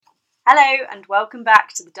Hello and welcome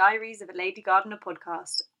back to the Diaries of a Lady Gardener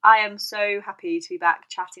podcast. I am so happy to be back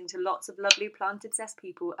chatting to lots of lovely planted cess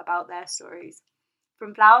people about their stories.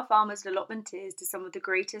 From flower farmers and allotmenteers to some of the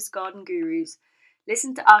greatest garden gurus,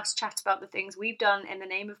 listen to us chat about the things we've done in the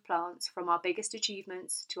name of plants, from our biggest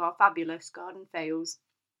achievements to our fabulous garden fails.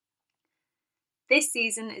 This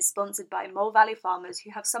season is sponsored by Mole Valley Farmers,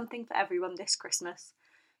 who have something for everyone this Christmas.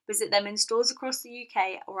 Visit them in stores across the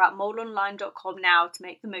UK or at moleonline.com now to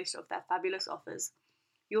make the most of their fabulous offers.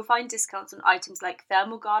 You'll find discounts on items like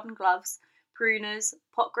thermal garden gloves, pruners,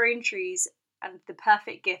 pot-grown trees, and the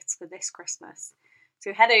perfect gifts for this Christmas.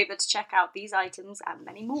 So head over to check out these items and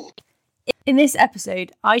many more. In this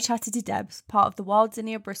episode, I chatted to Debs, part of the Wild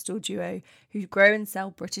Zinnia Bristol duo who grow and sell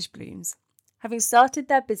British blooms. Having started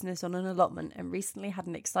their business on an allotment and recently had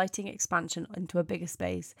an exciting expansion into a bigger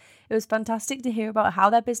space, it was fantastic to hear about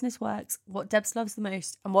how their business works, what Debs loves the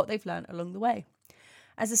most, and what they've learned along the way.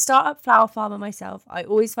 As a startup flower farmer myself, I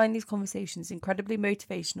always find these conversations incredibly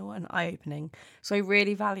motivational and eye-opening, so I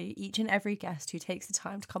really value each and every guest who takes the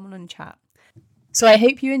time to come on and chat. So I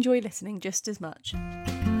hope you enjoy listening just as much.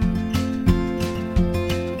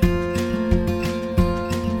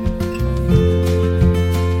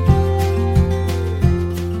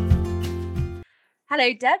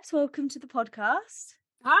 Hello, Debs. Welcome to the podcast.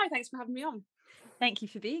 Hi, thanks for having me on. Thank you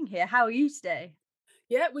for being here. How are you today?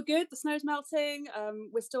 Yeah, we're good. The snow's melting.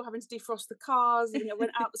 We're still having to defrost the cars. I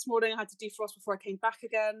went out this morning. I had to defrost before I came back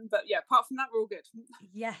again. But yeah, apart from that, we're all good.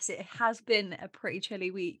 Yes, it has been a pretty chilly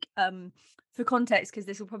week. For context, because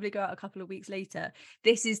this will probably go out a couple of weeks later,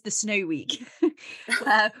 this is the snow week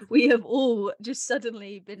where we have all just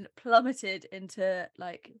suddenly been plummeted into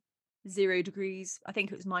like 0 degrees. I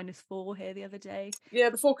think it was -4 here the other day. Yeah,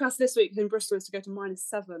 the forecast this week in Bristol is to go to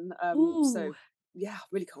 -7. So yeah,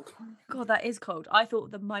 really cold. God, that is cold. I thought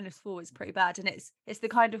the -4 is pretty bad, and it's the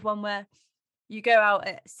kind of one where you go out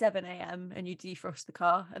at 7 a.m. and you defrost the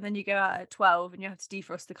car, and then you go out at 12 and you have to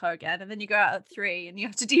defrost the car again, and then you go out at 3 and you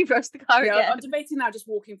have to defrost the car again. I'm debating now just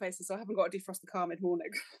walking places, so I haven't got to defrost the car mid-morning.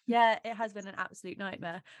 Yeah, it has been an absolute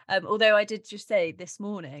nightmare. Although I did just say this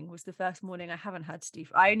morning was the first morning I haven't had to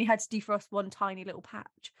defrost. I only had to defrost one tiny little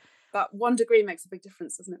patch. That 1 degree makes a big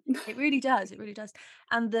difference, doesn't it? It really does. It really does.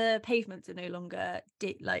 And the pavements are no longer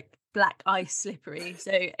like black ice slippery,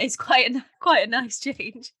 so it's quite a nice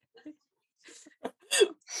change.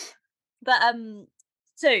 But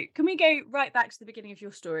so can we go right back to the beginning of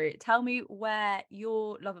your story? Tell me where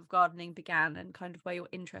your love of gardening began and kind of where your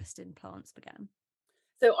interest in plants began.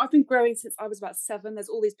 So I've been growing since I was about 7. There's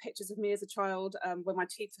all these pictures of me as a child when my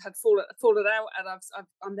teeth had fallen out, and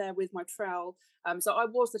I'm there with my trowel. So I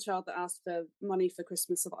was the child that asked for money for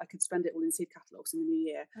Christmas so that I could spend it all in seed catalogues in the new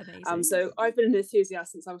year. Amazing. So I've been an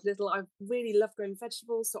enthusiast since I was little. I really love growing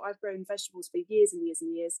vegetables. So I've grown vegetables for years and years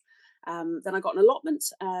and years. Then I got an allotment.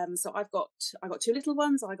 So I got 2 little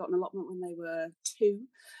ones. I got an allotment when they were 2,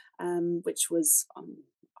 which was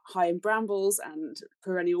high in brambles and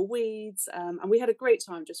perennial weeds, and we had a great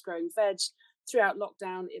time just growing veg throughout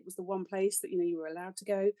lockdown. It was the one place that you were allowed to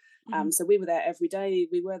go. So we were there every day.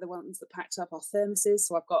 We were the ones that packed up our thermoses,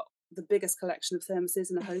 so I've got the biggest collection of thermoses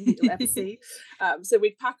in a home that you'll ever see. So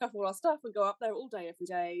we'd pack up all our stuff and go up there all day every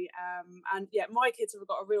day, and yeah, my kids have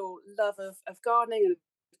got a real love of gardening and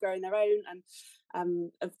growing their own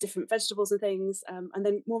and of different vegetables and things, and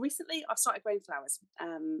then more recently I've started growing flowers.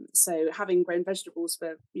 So having grown vegetables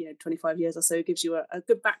for 25 years or so gives you a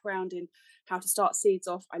good background in how to start seeds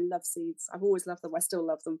off. I love seeds. I've always loved them. I still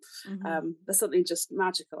love them. There's something just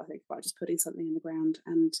magical, I think, about just putting something in the ground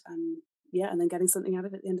and then getting something out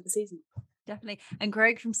of it at the end of the season. Definitely. And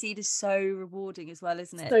growing from seed is so rewarding as well,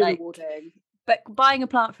 isn't it? So rewarding. But buying a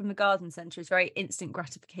plant from the garden centre is very instant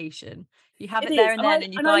gratification. You have it there and then,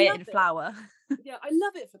 and you buy it in flower. Yeah, I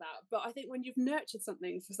love it for that. But I think when you've nurtured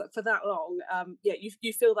something for that long,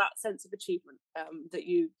 you feel that sense of achievement that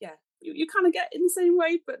you kind of get in the same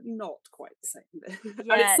way, but not quite the same.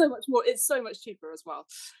 Yeah. And it's so much more. It's so much cheaper as well.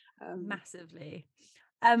 Massively.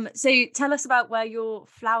 So tell us about where your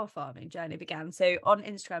flower farming journey began. So on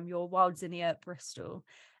Instagram, you're Wild Zinnia Bristol.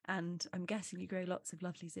 And I'm guessing you grow lots of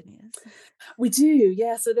lovely zinnias. We do,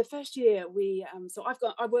 yeah. So the first year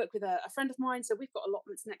I work with a friend of mine, so we've got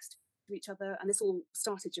allotments next to each other, and this all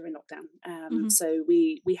started during lockdown. So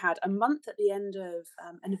we had a month at the end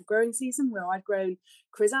of growing season where I'd grown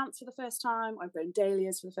chrysanthemums for the first time, I've grown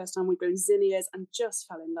dahlias for the first time, we've grown zinnias, and just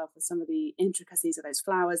fell in love with some of the intricacies of those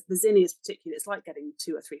flowers. The zinnias particularly, it's like getting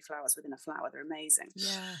 2 or 3 flowers within a flower. They're amazing.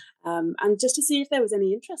 Yeah. And just to see if there was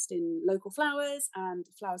any interest in local flowers and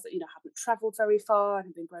flowers that haven't travelled very far and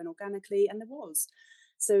have been grown organically, and there was.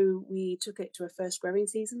 So we took it to a first growing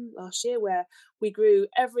season last year where we grew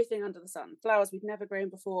everything under the sun, flowers we'd never grown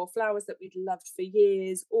before, flowers that we'd loved for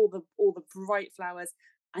years, all the bright flowers.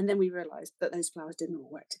 And then we realised that those flowers didn't all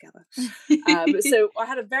work together. So I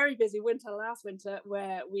had a very busy winter last winter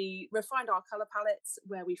where we refined our colour palettes,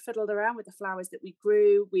 where we fiddled around with the flowers that we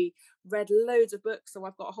grew. We read loads of books. So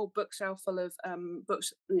I've got a whole bookshelf full of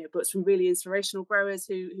books from really inspirational growers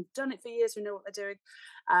who've done it for years, who know what they're doing.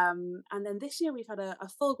 And then this year we've had a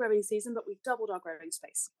full growing season, but we've doubled our growing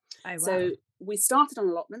space. Oh, wow. So we started on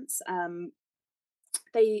allotments.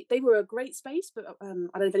 They were a great space, but I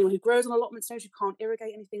don't know if anyone who grows on allotments knows you can't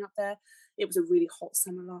irrigate anything up there. It was a really hot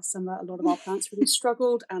summer last summer. A lot of our plants really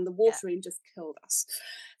struggled and the watering just killed us.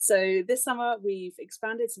 So this summer we've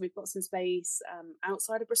expanded. So we've got some space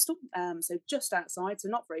outside of Bristol. So just outside, so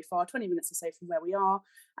not very far, 20 minutes or so from where we are.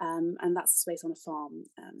 And that's the space on a farm.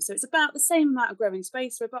 So it's about the same amount of growing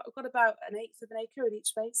space. We've got about 1/8 of an acre in each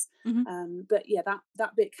space. Mm-hmm. But yeah,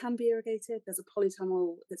 that bit can be irrigated. There's a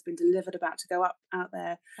polytunnel that's been delivered about to go up out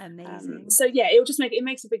there. Amazing. So yeah, it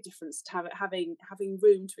makes a big difference to having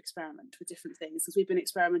room to experiment with different things, because we've been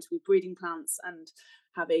experimenting with breeding plants and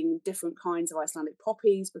having different kinds of Icelandic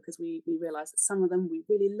poppies, because we realised that some of them we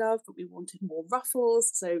really love, but we wanted more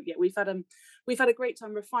ruffles. So yeah, we've had a great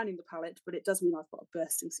time refining the palette, but it does mean I've got a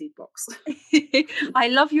bursting seed box. I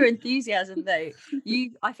love your enthusiasm though.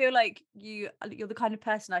 I feel like you're the kind of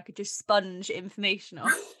person I could just sponge information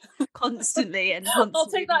off constantly and constantly. I'll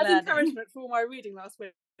take that as encouragement for all my reading last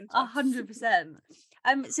week. 100%.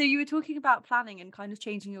 So you were talking about planning and kind of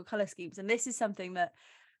changing your colour schemes, and this is something that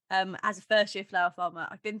as a first year flower farmer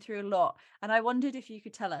I've been through a lot, and I wondered if you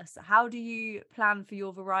could tell us, how do you plan for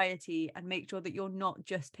your variety and make sure that you're not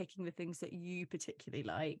just picking the things that you particularly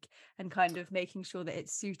like, and kind of making sure that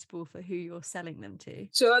it's suitable for who you're selling them to?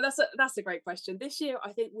 Sure, that's a great question. This year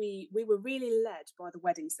I think we were really led by the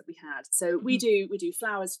weddings that we had. So we do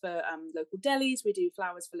flowers for local delis, we do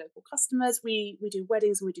flowers for local customers, we do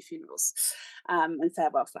weddings and we do funerals and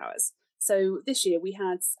farewell flowers. So this year we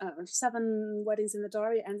had 7 weddings in the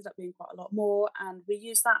diary. It ended up being quite a lot more, and we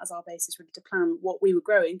used that as our basis really to plan what we were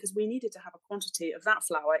growing, because we needed to have a quantity of that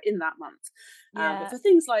flower in that month. But for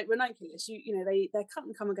things like ranunculus, they're cut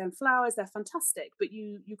and come again flowers. They're fantastic, but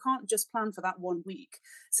you can't just plan for that 1 week.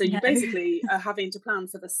 So you basically are having to plan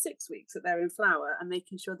for the 6 weeks that they're in flower, and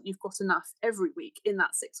making sure that you've got enough every week in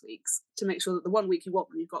that 6 weeks to make sure that the 1 week you want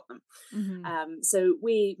them, you've got them. So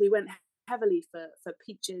we went heavily for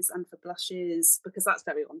peaches and for blushes, because that's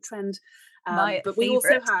very on trend. But we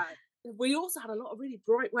also had a lot of really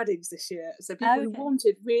bright weddings this year, so people who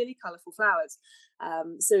wanted really colourful flowers.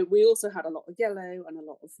 So we also had a lot of yellow and a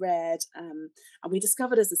lot of red, and we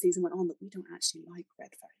discovered as the season went on that we don't actually like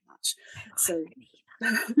red very much. So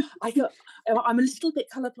I'm a little bit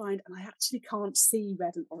colourblind, and I actually can't see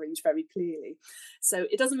red and orange very clearly. So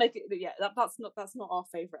it doesn't make it. Yeah, that's not our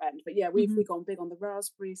favourite end. But yeah, we've gone big on the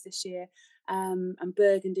raspberries this year, and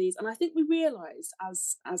burgundies. And I think we realised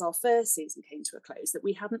as our first season came to a close that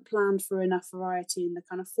we hadn't planned for enough variety in the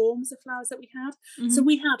kind of forms of flowers that we had. So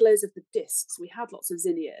we had loads of the discs, we had lots of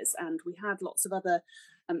zinnias, and we had lots of other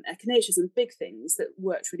echinaceas and big things that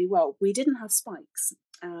worked really well. We didn't have spikes.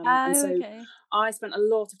 And so I spent a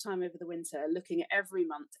lot of time over the winter looking at every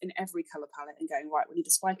month in every colour palette and going, right, we need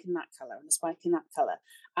a spike in that colour and a spike in that colour.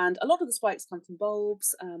 And a lot of the spikes come from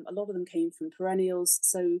bulbs, a lot of them came from perennials.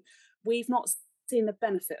 So we've not seen the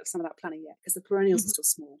benefit of some of that planning yet, because the perennials are still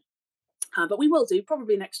small. But we will do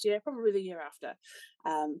probably next year, probably the year after.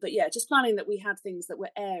 But yeah, just planning that we had things that were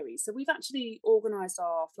airy. So we've actually organised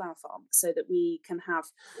our flower farm so that we can have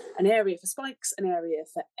an area for spikes, an area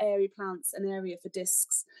for airy plants, an area for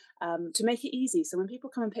discs, to make it easy. So when people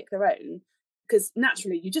come and pick their own, because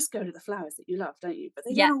naturally you just go to the flowers that you love, don't you? But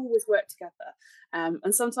they don't always work together.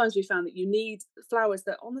 And sometimes we found that you need flowers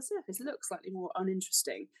that on the surface look slightly more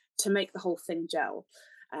uninteresting to make the whole thing gel.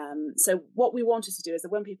 So what we wanted to do is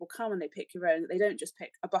that when people come and they pick your own, they don't just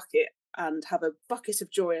pick a bucket and have a bucket of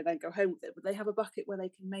joy and then go home with it, but they have a bucket where they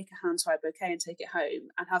can make a hand-tied bouquet and take it home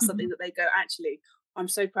and have something that they go, actually, I'm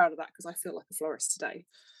so proud of that because I feel like a florist today.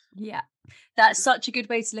 Yeah, that's such a good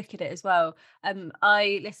way to look at it as well.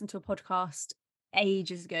 I listened to a podcast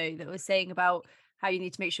ages ago that was saying about how you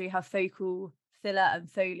need to make sure you have focal filler and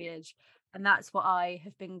foliage, and that's what I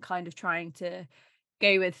have been kind of trying to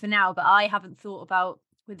go with for now. But I haven't thought about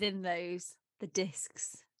within those the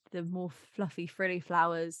discs, the more fluffy frilly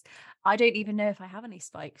flowers. I don't even know if I have any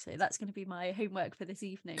spikes, so that's going to be my homework for this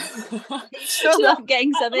evening. I'm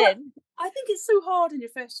getting some in. I think it's so hard in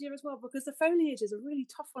your first year as well, because the foliage is a really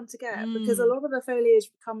tough one to get, because a lot of the foliage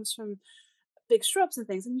comes from big shrubs and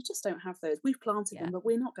things, and you just don't have those. We've planted them, but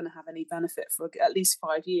we're not going to have any benefit for at least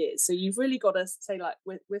 5 years. So you've really got to say, like,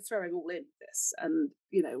 we're throwing all in this, and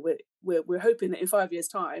we're hoping that in 5 years'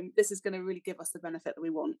 time, this is going to really give us the benefit that we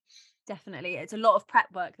want. Definitely, it's a lot of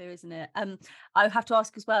prep work, though, isn't it? I have to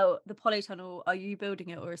ask as well. The polytunnel, are you building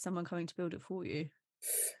it, or is someone coming to build it for you?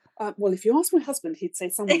 Well, if you ask my husband, he'd say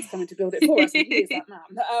someone's coming to build it for us, and he is that man.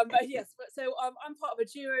 But yes, so I'm part of a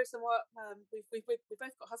duo. So we've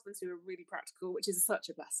both got husbands who are really practical, which is such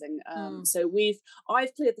a blessing. So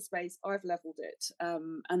I've cleared the space, I've leveled it,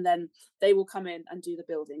 and then they will come in and do the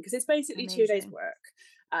building, because it's basically Amazing. 2 days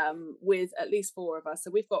work with at least 4 of us.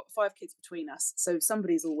 So we've got 5 kids between us. So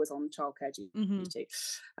somebody's always on childcare duty,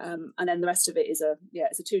 and then the rest of it is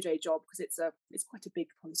it's a 2-day job, because it's quite a big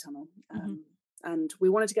polytunnel. And we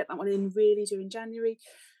wanted to get that one in really during January,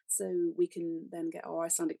 so we can then get our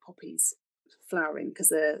Icelandic poppies flowering, because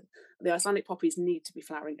the Icelandic poppies need to be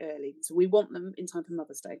flowering early. So we want them in time for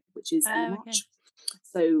Mother's Day, which is in March. Okay.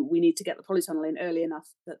 So we need to get the polytunnel in early enough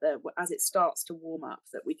that as it starts to warm up,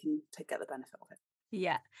 that we can get the benefit of it.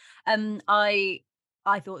 Yeah. I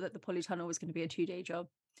thought that the polytunnel was going to be a 2-day job,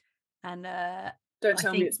 and don't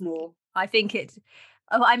tell me it's more. I think it's.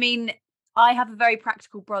 Oh, I mean, I have a very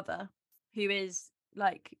practical brother who is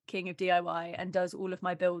like king of DIY and does all of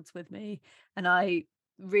my builds with me, and I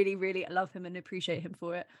really, really love him and appreciate him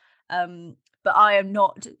for it. But I am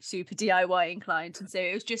not super DIY inclined, and so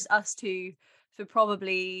it was just us two for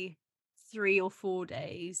probably 3 or 4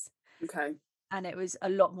 days. Okay. And it was a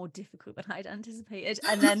lot more difficult than I'd anticipated.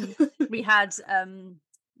 And then we had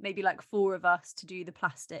maybe like 4 of us to do the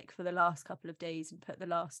plastic for the last couple of days and put the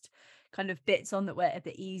last kind of bits on that were a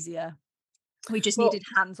bit easier. We just needed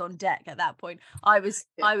hands on deck at that point. I was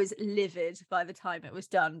livid by the time it was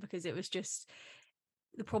done, because it was just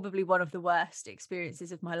probably one of the worst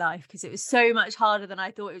experiences of my life, because it was so much harder than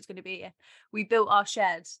I thought it was going to be. We built our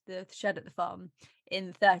shed, the shed at the farm,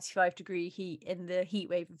 in 35-degree heat in the heat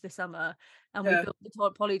wave of the summer, and we built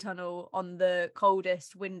the polytunnel on the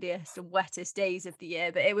coldest, windiest and wettest days of the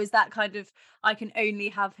year. But it was that kind of, I can only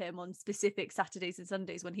have him on specific Saturdays and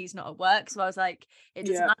Sundays when he's not at work, so I was like, it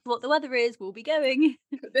doesn't matter what the weather is, we'll be going.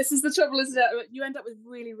 This is the trouble, isn't it? You end up with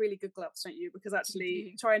really, really good gloves, don't you? Because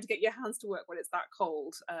actually trying to get your hands to work when it's that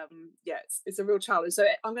cold, it's a real challenge. So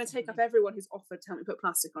I'm going to take up everyone who's offered to help me put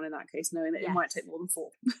plastic on in that case, knowing that it might take more than 4.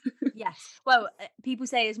 Yes. Well, people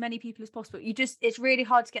say as many people as possible. It's really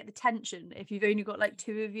hard to get the tension if you've only got like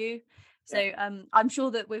 2 of you. So I'm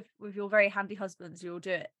sure that with your very handy husbands, you'll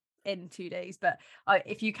do it in 2 days. But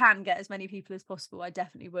if you can get as many people as possible, I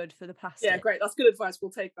definitely would for the plastic. Yeah, great. That's good advice.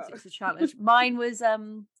 We'll take that. It's a challenge. Mine was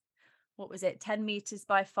what was it? 10 meters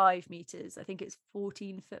by 5 meters. I think it's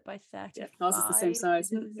 14 foot by 30. Yeah, ours is the same size.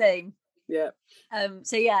 The same. Yeah.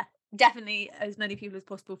 So yeah, definitely as many people as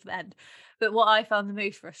possible for the end. But what I found the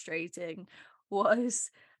most frustrating was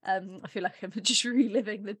I feel like I'm just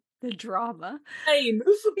reliving the drama. Same.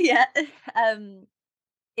 Yeah.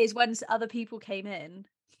 Is when other people came in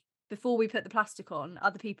before we put the plastic on.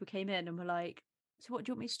 Other people came in and were like, so what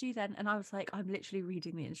do you want me to do then? And I was like, I'm literally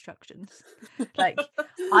reading the instructions. Like,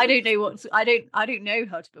 I don't know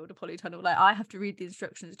how to build a polytunnel. Like, I have to read the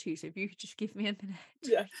instructions too. So if you could just give me a minute.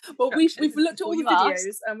 Yeah. Well, we've looked at all the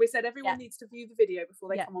videos and we said everyone needs to view the video before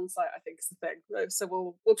they come on site, I think is the thing.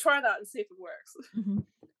 So we'll try that and see if it works. Mm-hmm.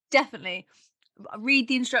 Definitely. Read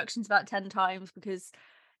the instructions about 10 times, because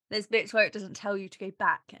there's bits where it doesn't tell you to go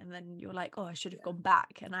back, and then you're like, oh, I should have gone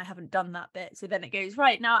back, and I haven't done that bit. So then it goes,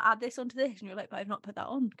 right, now add this onto this, and you're like, but I've not put that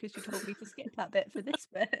on because you told me to skip that bit for this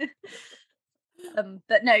bit.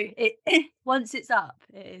 But no, it once it's up,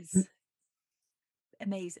 it is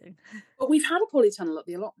amazing. Well, we've had a polytunnel at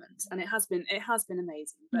the allotment, and it has been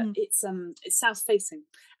amazing. But it's south facing,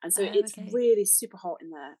 and so it's really super hot in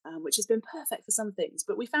there, which has been perfect for some things.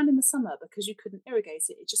 But we found in the summer, because you couldn't irrigate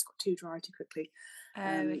it, it just got too dry too quickly.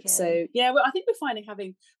 So yeah, well, I think we're finding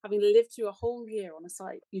having lived through a whole year on a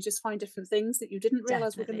site, you just find different things that you didn't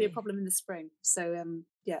realise were going to be a problem in the spring. So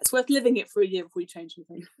it's worth living it for a year before you change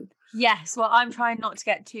anything. Yes, well, I'm trying not to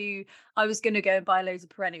get too. I was going to go and buy loads of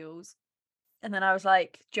perennials. And then I was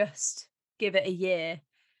like, just give it a year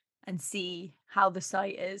and see how the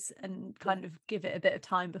site is, and kind of give it a bit of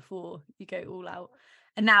time before you go all out.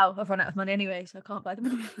 And now I've run out of money anyway, so I can't buy them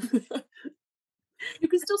anyway. You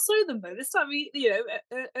can still sow them though. This time,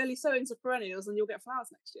 early sowings of perennials, and you'll get flowers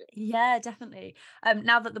next year. Yeah, definitely.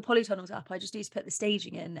 Now that the polytunnel's up, I just need to put the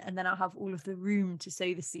staging in, and then I'll have all of the room to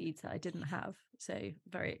sow the seeds that I didn't have. So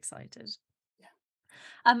very excited.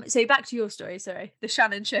 So back to your story, sorry, the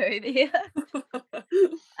Shannon show over here.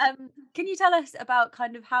 Can you tell us about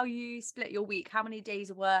kind of how you split your week? How many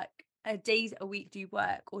days of work days a week do you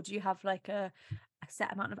work, or do you have like a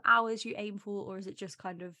set amount of hours you aim for, or is it just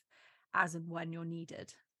kind of as and when you're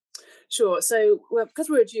needed? Sure. So, well, because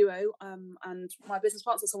we're a duo, and my business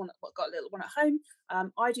partner's someone that got a little one at home,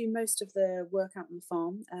 I do most of the work out on the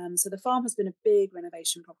farm. So the farm has been a big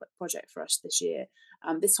renovation project for us this year.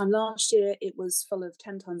 This time last year, it was full of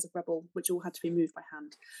 10 tons of rubble, which all had to be moved by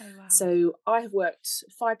hand. Oh wow. So I have worked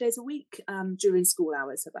 5 days a week during school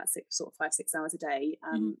hours, so about 5, 6 hours a day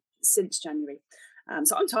since January.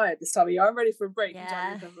 So I'm tired this time of year. I'm ready for a break in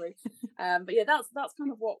January, February. But yeah, that's kind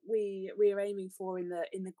of what we are aiming for in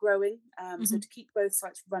the growing. So to keep both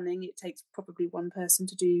sites running, it takes probably one person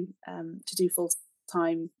to do full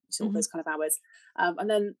time, so all those kind of hours. And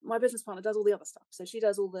then my business partner does all the other stuff. So she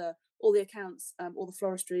does all the accounts, all the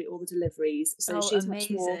floristry, all the deliveries. So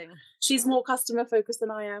she's more customer focused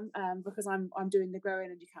than I am, because I'm doing the growing,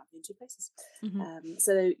 and you can't be in two places.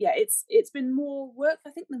 So yeah, it's been more work,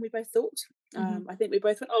 I think, than we both thought. I think we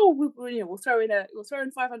both went, we'll throw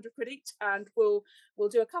in 500 quid each, and we'll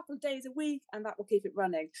do a couple of days a week, and that will keep it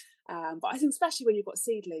running. But I think especially when you've got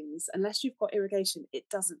seedlings, unless you've got irrigation, it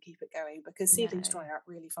doesn't keep it going, because seedlings dry out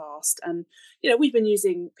really fast. And we've been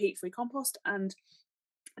using peat-free compost, and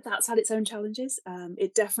that's had its own challenges.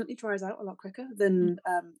 It definitely dries out a lot quicker than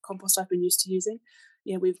compost I've been used to using.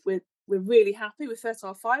 We're really happy with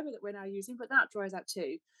fertile fibre that we're now using, but that dries out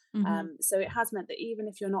too. So it has meant that even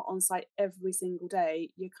if you're not on site every single day,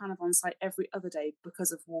 you're kind of on site every other day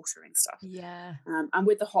because of watering stuff. And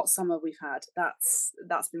with the hot summer we've had,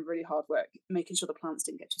 that's been really hard work, making sure the plants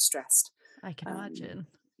didn't get too stressed. I can imagine.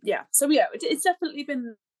 Yeah. So yeah, it's definitely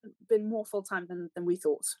been more full time than we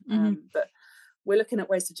thought. But we're looking at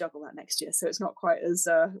ways to juggle that next year, so it's not quite as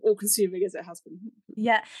all consuming as it has been.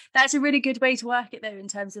 Yeah, that's a really good way to work it though, in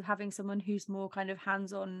terms of having someone who's more kind of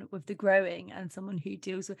hands-on with the growing, and someone who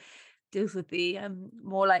deals with the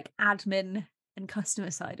more like admin and customer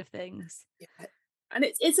side of things. Yeah. And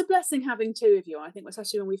it's a blessing having two of you. I think,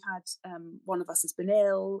 especially when we've had one of us has been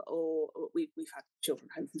ill, or we've had children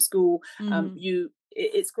home from school.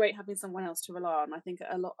 It's great having someone else to rely on. I think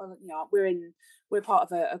a lot of, we're part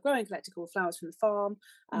of a growing collective called Flowers from the Farm,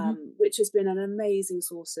 which has been an amazing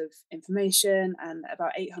source of information, and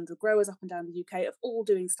about 800 growers up and down the UK of all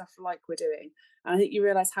doing stuff like we're doing. And I think you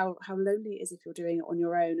realise how lonely it is if you're doing it on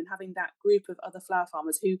your own, and having that group of other flower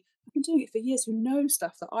farmers who have been doing it for years, who know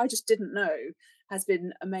stuff that I just didn't know, has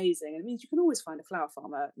been amazing. And it means you can always find a flower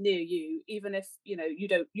farmer near you, even if you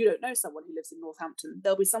don't know someone who lives in Northampton.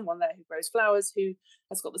 There'll be someone there who grows flowers, who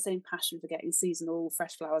has got the same passion for getting seasonal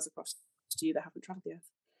fresh flowers across to you that haven't travelled the earth.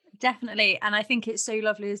 Definitely. And I think it's so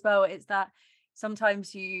lovely as well. It's that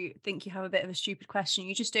sometimes you think you have a bit of a stupid question,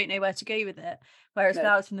 you just don't know where to go with it. Whereas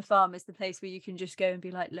Flowers from the Farm is the place where you can just go and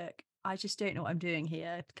be like, look, I just don't know what I'm doing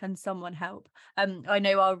here. Can someone help? I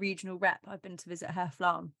know our regional rep, I've been to visit her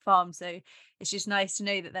farm. So it's just nice to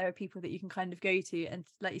know that there are people that you can kind of go to, and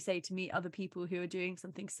like you say, to meet other people who are doing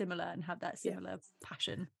something similar and have that similar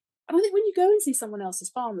passion. And I think when you go and see someone else's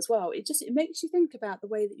farm as well, it makes you think about the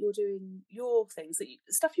way that you're doing your things,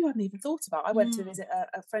 stuff you hadn't even thought about. I went to visit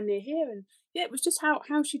a friend near here, and it was just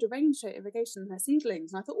how she'd arranged her irrigation and her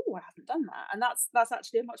seedlings, and I thought, oh, I haven't done that. And that's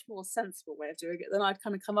actually a much more sensible way of doing it than I'd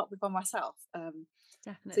kind of come up with by myself.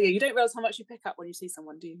 Definitely. So yeah, you don't realise how much you pick up when you see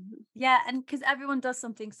someone do. Yeah, and because everyone does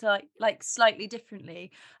something slightly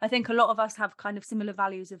differently. I think a lot of us have kind of similar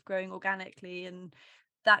values of growing organically and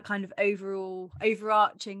that kind of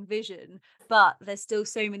overarching vision, but there's still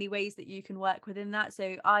so many ways that you can work within that.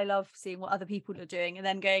 So I love seeing what other people are doing and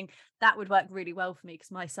then going, that would work really well for me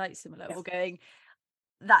because my site's similar. Or going,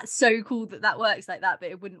 that's so cool that works like that,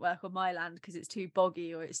 but it wouldn't work on my land because it's too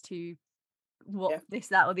boggy, or it's too this,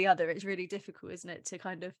 that, or the other. It's really difficult, isn't it, to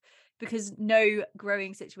kind of, because no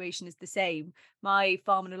growing situation is the same. My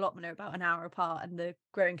farm and allotment are about an hour apart, and the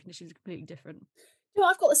growing conditions are completely different.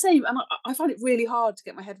 I've got the same, and I find it really hard to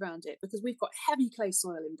get my head around it, because we've got heavy clay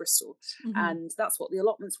soil in Bristol, and that's what the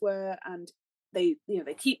allotments were, and they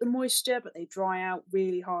keep the moisture, but they dry out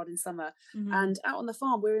really hard in summer. And out on the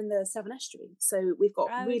farm, we're in the Severn Estuary, so we've got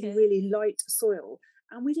really light soil,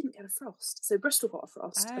 and we didn't get a frost. So Bristol got a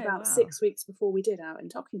frost about 6 weeks before we did out in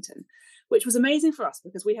Tockington, which was amazing for us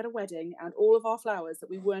because we had a wedding and all of our flowers that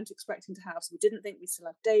we weren't expecting to have. So we didn't think we'd still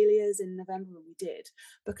have dahlias in November, and we did,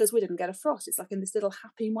 because we didn't get a frost. It's like in this little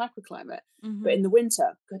happy microclimate. But in the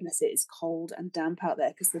winter, goodness, it is cold and damp out there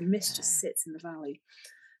because the mist just sits in the valley.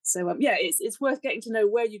 So it's worth getting to know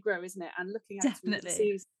where you grow, isn't it? And looking at the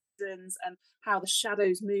seasons and how the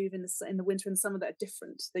shadows move in the winter and summer that are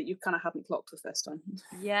different, that you kind of hadn't clocked the first time.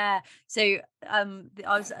 Yeah. So I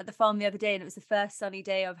was at the farm the other day, and it was the first sunny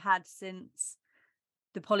day I've had since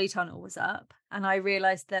the polytunnel was up, and I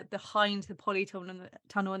realized that behind the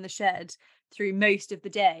polytunnel and the shed through most of the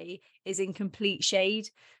day is in complete shade.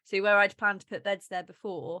 So where I'd planned to put beds there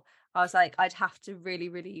before, I was like, I'd have to really,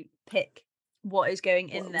 really pick what is going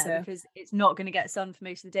in What was there, there? because it's not going to get sun for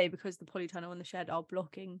most of the day, because the polytunnel and the shed are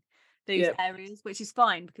blocking those Yeah. areas, which is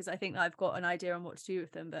fine because I think that I've got an idea on what to do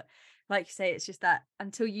with them. But like you say, it's just that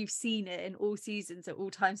until you've seen it in all seasons at all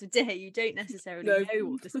times of day, you don't necessarily No. know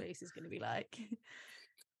what the space is going to be like.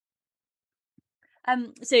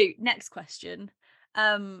 So next question.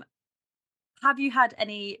 Have you had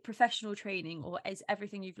any professional training, or is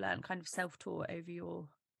everything you've learned kind of self-taught over your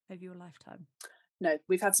lifetime? No,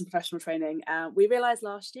 we've had some professional training. We realised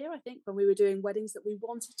last year, I think, when we were doing weddings, that we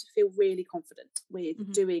wanted to feel really confident with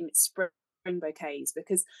Mhm. doing spring bouquets,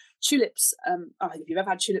 because tulips, I think if you've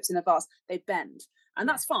ever had tulips in a vase, they bend. And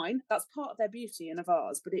Yeah. that's fine. That's part of their beauty in a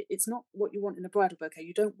vase, but it's not what you want in a bridal bouquet.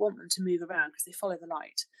 You don't want them to move around because they follow the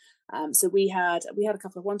light. So we had a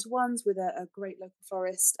couple of one-to-ones with a great local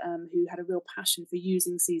florist who had a real passion for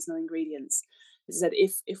using seasonal ingredients. As I said,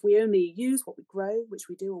 if we only use what we grow, which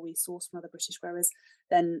we do, or we source from other British growers,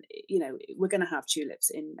 then we're going to have tulips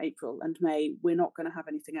in April and May. We're not going to have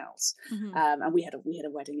anything else. Mhm. And we had a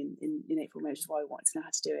wedding in April, May, which is why we wanted to know how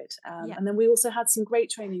to do it. Yeah. And then we also had some great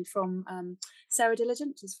training from Sarah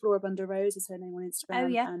Diligent, who's Floribunda Rose is her name on Oh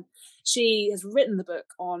Instagram, yeah. and she has written the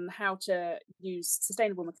book on how to use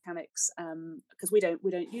sustainable mechanics, because we don't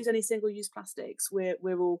use any single use plastics.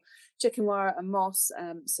 We're all chicken wire and moss.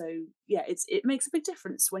 So yeah, it makes a big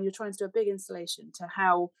difference when you're trying to do a big installation to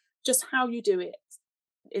how you do it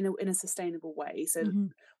in a sustainable way. So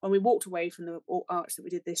Mhm. when we walked away from the arch that we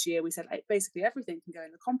did this year, we said, like, basically everything can go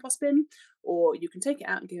in the compost bin, or you can take it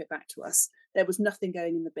out and give it back to us. There was nothing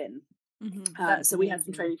going in the bin. Mhm. That's So we had some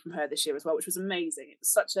amazing. training from her this year as well, which was amazing. It was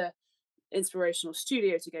such a inspirational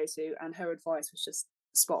studio to go to, and her advice was just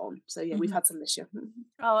spot on. So yeah, we've Mhm. had some this year.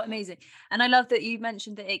 Oh, amazing. And I love that you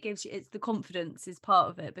mentioned that it gives you, it's the confidence is part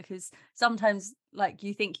of it, because sometimes like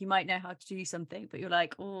you think you might know how to do something, but you're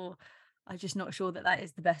like, oh, I'm just not sure that that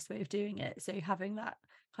is the best way of doing it. So having that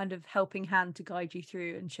kind of helping hand to guide you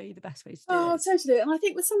through and show you the best way to do Oh, it. totally. And I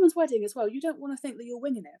think with someone's wedding as well, you don't want to think that you're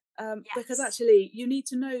winging it, because Yes. actually you need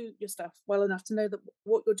to know your stuff well enough to know that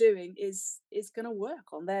what you're doing is going to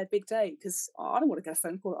work on their big day. Because I don't want to get a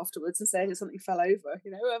phone call afterwards and say something fell over,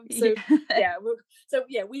 you know. So Yeah.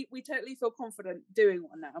 yeah, we totally feel confident doing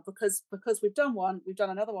one now, because we've done one, we've done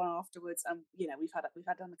another one afterwards, and we've had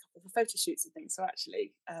done a couple of photo shoots and things. So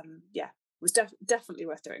actually, yeah, it was definitely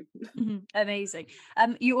worth doing. Mhm. Amazing.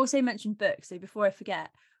 You also mentioned books. So before I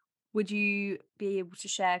forget, would you be able to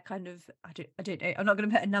share kind of, I don't know, I'm not going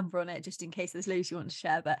to put a number on it just in case there's loads you want to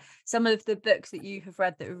share, but some of the books that you have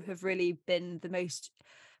read that have really been the most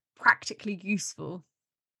practically useful?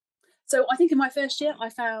 So I think in my first year, I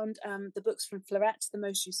found the books from Florette the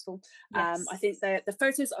most useful. I Yes. think the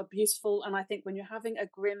photos are beautiful, and I think when you're having a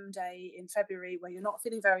grim day in February where you're not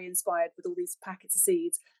feeling very inspired with all these packets of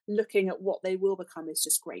seeds, looking at what they will become is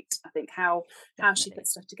just great. I think how she Definitely.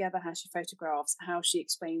 puts stuff together, how she photographs, how she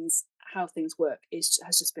explains how things work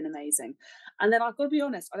has just been amazing. And then I've got to be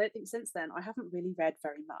honest, I don't think since then I haven't really read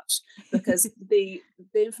very much, because the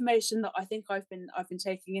information that I think I've been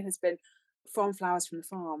taking in has been from Flowers from the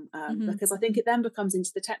Farm, Mhm. because I think it then becomes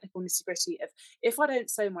into the technical nitty gritty of, if I don't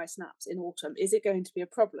sow my snaps in autumn, is it going to be a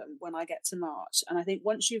problem when I get to March? And I think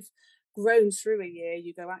once you've grown through a year,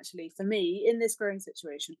 you go, actually, for me in this growing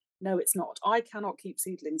situation, no, it's not. I cannot keep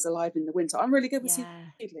seedlings alive in the winter. I'm really good with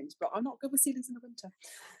Yeah. seedlings, but I'm not good with seedlings in the winter.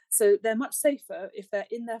 So they're much safer if they're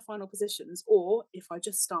in their final positions, or if I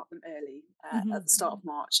just start them early at Mhm. the start of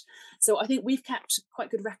March. So I think we've kept quite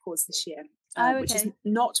good records this year, Oh, which is okay.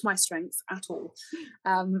 not my strength at all.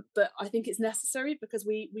 But I think it's necessary, because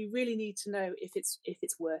we really need to know if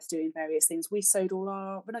it's worth doing various things. We sowed all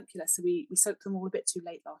our ranunculus, so we soaked them all a bit too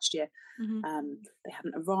late last year. Mhm. They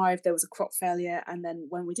hadn't arrived. There was a crop failure, and then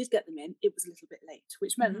when we did get them in, it was a little bit late,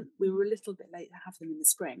 which Mhm. meant we were a little bit late to have them in the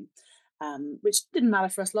spring. Which didn't matter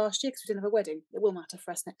for us last year because we didn't have a wedding. It will matter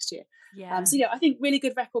for us next year. Yeah. So yeah, I think really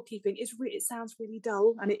good record keeping is it sounds really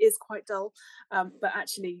dull, and it is quite dull, but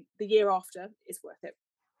actually the year after is worth it.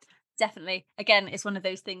 Definitely. Again, it's one of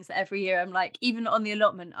those things that every year I'm like, even on the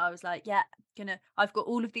allotment, I was like, yeah, I've got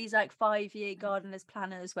all of these like 5-year gardeners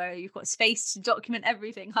planners where you've got space to document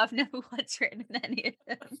everything. I've never once written in any of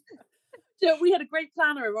them. So we had a great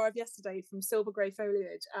planner arrive yesterday from Silver Grey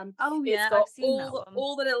Foliage, and Oh it's yeah, I've got seen that one.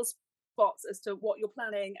 all the little spots as to what you're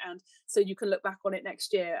planning, and so you can look back on it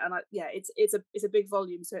next year. And yeah, it's a big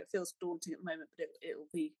volume, so it feels daunting at the moment, but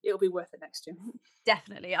it'll be worth it next year.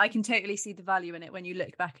 Definitely. I can totally see the value in it when you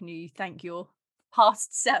look back and you thank your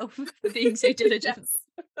past self for being so diligent.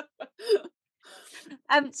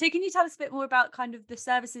 Yes. So can you tell us a bit more about kind of the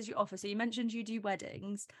services you offer? So you mentioned you do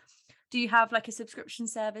weddings. Do you have like a subscription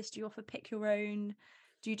service? Do you offer pick your own?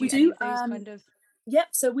 Do you We do any do. of those kind of? Yep.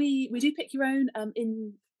 So we do pick your own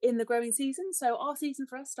in the growing season. So our season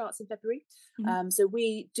for us starts in February. Mhm. So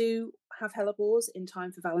we do have hellebores in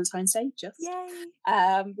time for Valentine's Day.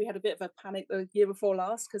 Yay. We had a bit of a panic the year before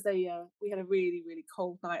last because we had a really really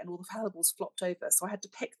cold night and all the hellebores flopped over. So I had to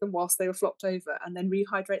pick them whilst they were flopped over and then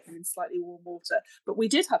rehydrate them in slightly warm water. But we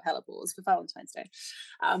did have hellebores for Valentine's Day.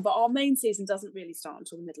 But our main season doesn't really start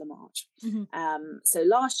until the middle of March. So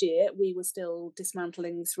last year we were still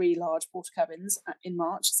dismantling 3 large porta cabins in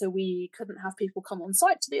March, so we couldn't have people come on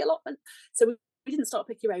site to the allotment. So we didn't start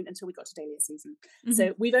pick your own until we got to dahlia season.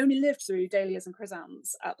 So we've only lived through dahlias and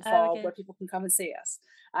chrysanthemums at the farm where people can come and see us.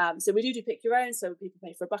 So we do pick your own, so people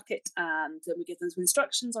pay for a bucket and we give them some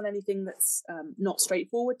instructions on anything that's not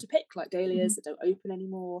straightforward to pick, like dahlias that don't open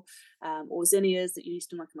anymore, or zinnias that you used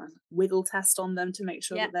to make a wiggle test on them to make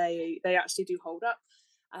sure that they actually do hold up.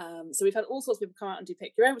 So we've had all sorts of people come out and do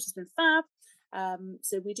pick your own, which has been fab.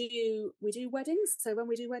 So we do weddings. So when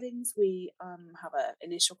we do weddings, we have an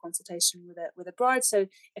initial consultation with a bride. So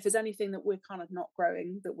if there's anything that we're kind of not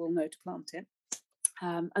growing, that we'll know to plant it.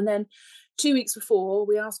 And then 2 weeks before,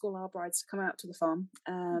 we ask all our brides to come out to the farm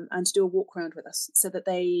and to do a walk around with us, so that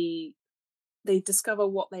they discover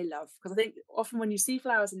what they love. Because I think often when you see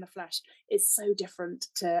flowers in the flesh, it's so different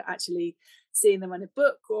to actually seeing them in a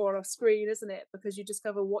book or a screen, isn't it? Because you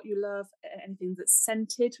discover what you love. Anything that's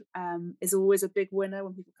scented is always a big winner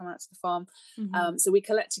when people come out to the farm. So we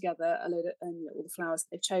collect together a load of all the flowers that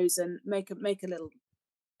they've chosen, make a little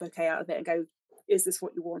bouquet out of it and go, is this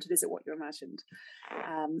what you wanted? Is it what you imagined?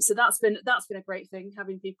 So that's been a great thing,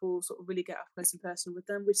 having people sort of really get up close and personal with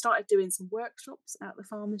them. We've started doing some workshops at the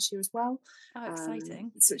farm this year as well. Oh,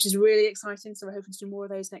 exciting. Which is really exciting. So we're hoping to do more of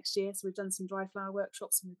those next year. So we've done some dry flower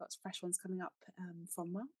workshops and we've got some fresh ones coming up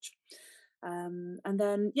from March. And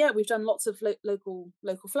then we've done lots of local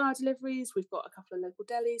flower deliveries. We've got a couple of local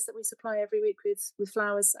delis that we supply every week with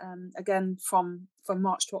flowers, again from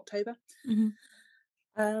March to October.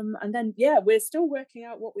 And then we're still working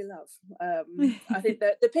out what we love. I think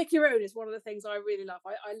that the pick your own is one of the things I really love.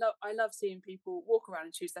 I love seeing people walk around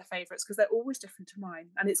and choose their favorites, because they're always different to mine,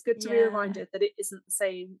 and it's good to be reminded that it isn't the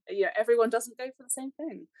same. Everyone doesn't go for the same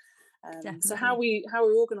thing. So how we're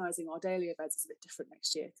organising our dahlia beds is a bit different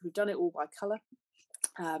next year, because we've done it all by colour,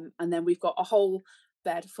 and then we've got a whole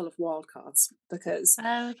bed full of wild cards, because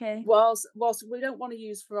whilst we don't want to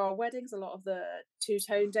use for our weddings a lot of the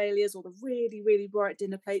two-tone dahlias or the really really bright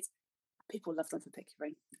dinner plates, people love them for pick your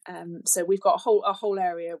own. So we've got a whole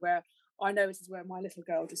area where I know this is where my little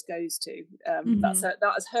girl just goes to.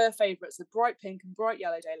 That is her favourites, the bright pink and bright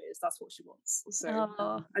yellow dahlias. That's what she wants.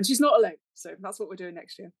 So and she's not alone, so that's what we're doing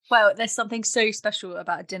next year. Well, there's something so special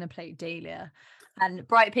about a dinner plate dahlia and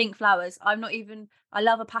bright pink flowers. I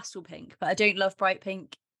love a pastel pink, but I don't love bright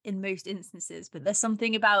pink in most instances. But there's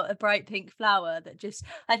something about a bright pink flower that just,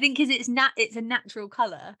 I think, because it's a natural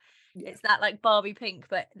colour. It's that like Barbie pink,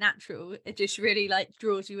 but natural. It just really like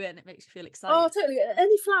draws you in. It makes you feel excited. Oh, totally.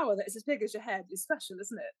 Any flower that is as big as your head is special,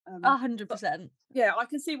 isn't it? 100%. Yeah, I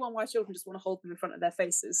can see why my children just want to hold them in front of their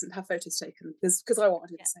faces and have photos taken, because I want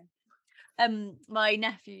to do the same. My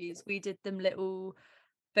nephews, we did them little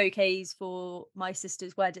bouquets for my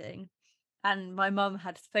sister's wedding, and my mum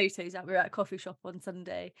had photos out. We were at a coffee shop on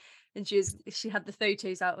Sunday, and she had the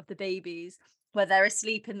photos out of the babies where they're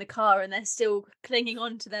asleep in the car and they're still clinging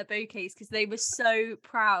on to their bouquets because they were so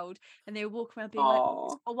proud, and they were walking around being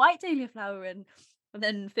like, a white dahlia flower in. And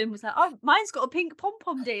then Finn was like, oh, mine's got a pink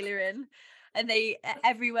pom-pom dahlia in. And they,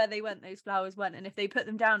 everywhere they went, those flowers went. And if they put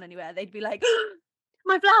them down anywhere, they'd be like,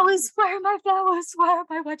 my flowers, where are my flowers? Where are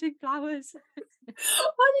my wedding flowers? I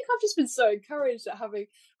think I've just been so encouraged at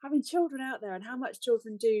having children out there, and how much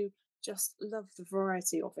children do just love the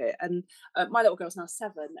variety of it. And my little girl's now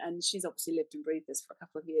 7, and she's obviously lived and breathed this for a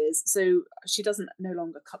couple of years, so she doesn't no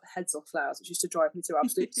longer cut the heads off flowers, which used to drive me to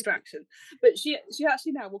absolute distraction. But she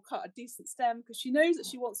actually now will cut a decent stem, because she knows that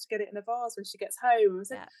she wants to get it in a vase when she gets home. And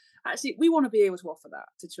so actually we want to be able to offer that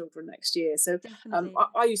to children next year. So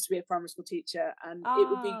I used to be a primary school teacher, and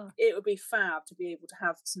it would be fab to be able to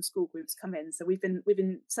have some school groups come in. So we've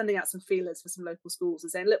been sending out some feelers for some local schools and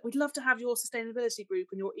saying, look, we'd love to have your sustainability group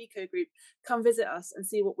and your eco group come visit us and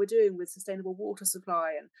see what we're doing with sustainable water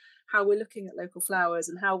supply, and how we're looking at local flowers,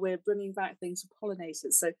 and how we're bringing back things for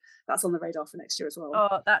pollinators. So that's on the radar for next year as well.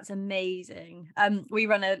 Oh, that's amazing. We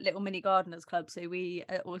run a little mini gardeners club, so we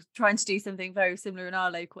are trying to do something very similar in our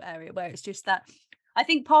local area, where it's just that I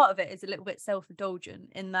think part of it is a little bit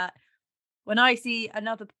self-indulgent, in that when I see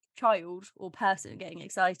another child or person getting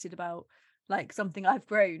excited about like something I've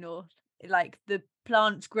grown, or like the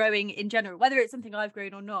plants growing in general, whether it's something I've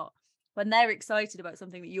grown or not, when they're excited about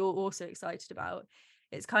something that you're also excited about,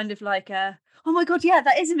 it's kind of like oh my god, yeah,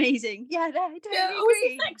 that is amazing. Yeah, I totally Oh, it's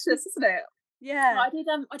agree. infectious, isn't it? Yeah.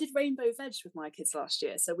 I did rainbow veg with my kids last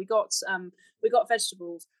year. So we got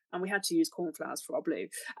vegetables, and we had to use cornflowers for our blue.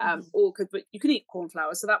 But you can eat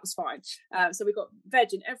cornflowers, so that was fine. So we got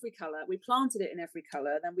veg in every colour. We planted it in every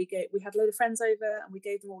colour. Then we had a load of friends over, and we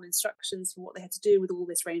gave them all instructions for what they had to do with all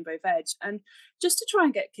this rainbow veg, and just to try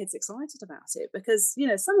and get kids excited about it, because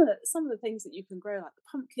some of the things that you can grow, like the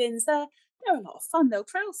pumpkins, they're a lot of fun. They'll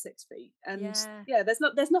trail 6 feet, and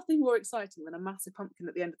there's nothing more exciting than a massive pumpkin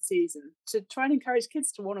at the end of the season, to try and encourage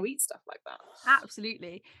kids to want to eat stuff like that.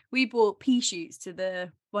 Absolutely. We bought pea shoots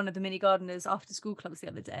to one of the mini gardeners after school clubs the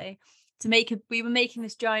other day to we were making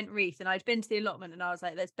this giant wreath, and I'd been to the allotment and I was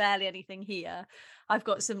like, there's barely anything here. I've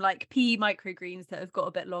got some like pea microgreens that have got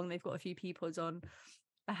a bit long, they've got a few pea pods on.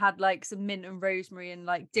 I had like some mint and rosemary and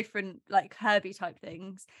like different like herby type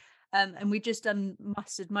things. And we'd just done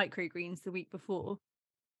mustard microgreens the week before,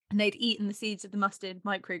 and they'd eaten the seeds of the mustard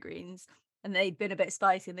microgreens, and they'd been a bit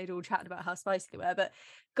spicy, and they'd all chatted about how spicy they were, but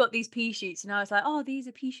got these pea shoots, and I was like, oh, these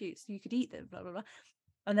are pea shoots, you could eat them, blah blah blah.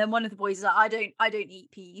 And then one of the boys is like, I don't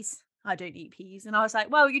eat peas, and I was like,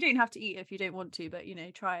 well, you don't have to eat it if you don't want to, but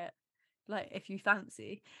try it like if you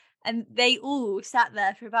fancy. And they all sat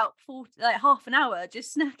there for about half an hour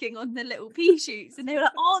just snacking on the little pea shoots, and they were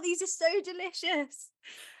like, oh, these are so delicious.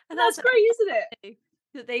 And That's like, great, isn't it?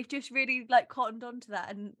 that they've just really like cottoned onto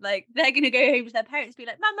that, and like they're gonna go home to their parents and be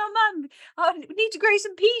like, mum, I need to grow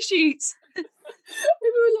some pea shoots. We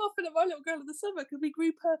were laughing at my little girl in the summer because we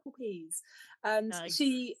grew purple peas, and Nice.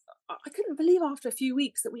 I couldn't believe after a few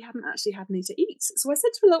weeks that we hadn't actually had any to eat. So I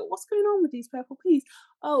said to her, "Look, what's going on with these purple peas?"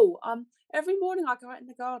 Oh, every morning I go out in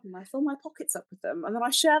the garden, I fill my pockets up with them, and then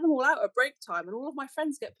I share them all out at break time, and all of my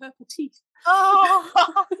friends get purple teeth.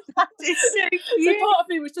 Oh, that is so So cute. part of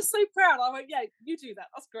me was just so proud. I went, "Yeah, you do that.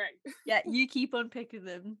 That's great." Yeah, you keep on picking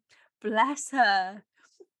them. Bless her.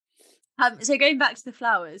 So going back to the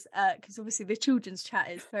flowers, because obviously the children's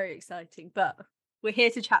chat is very exciting, but we're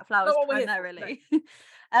here to chat flowers Not what we're here for, no. primarily.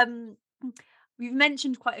 um, we've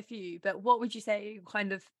mentioned quite a few, but what would you say are your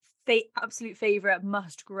kind of absolute favorite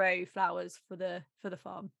must grow flowers for the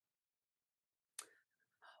farm?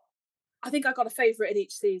 I think I got a favourite in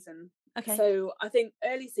each season. Okay. So I think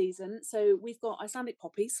early season, so we've got Icelandic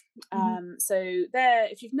poppies. Mhm. So they're,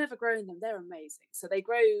 if you've never grown them, they're amazing. So they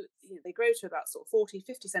grow, they grow to about sort of 40,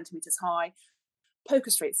 50 centimetres high, poker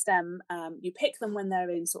straight stem. You pick them when they're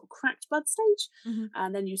in sort of cracked bud stage, Mhm.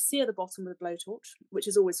 and then you sear the bottom with a blowtorch, which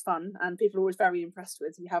is always fun, and people are always very impressed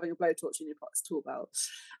with you having a blowtorch in your tool belt.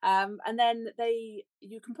 And then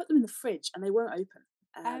you can put them in the fridge, and they won't open.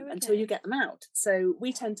 Until you Okay. get them out. So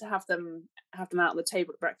we tend to have them out on the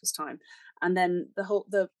table at breakfast time, and then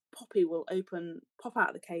the poppy will pop out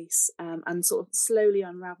of the case, and sort of slowly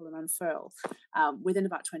unravel and unfurl within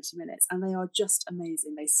about 20 minutes, and they are just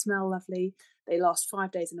amazing. They smell lovely. They last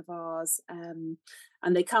 5 days in a vase, and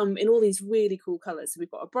they come in all these really cool colours. So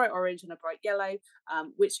we've got a bright orange and a bright yellow,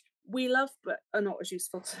 which we love but are not as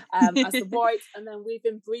useful as the white, and then we've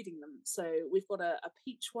been breeding them. So we've got a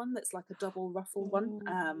peach one that's like a double ruffle one,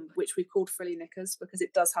 which we called frilly knickers because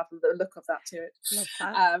it does have the look of that to it. Love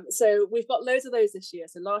that. So we've got loads of those this year.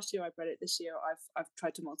 So last year I bred it, this year I've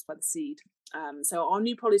tried to multiply the seed. So our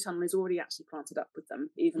new polytunnel is already actually planted up with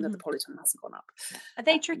them, even though the polytunnel hasn't gone up. Are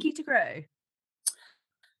they tricky to grow?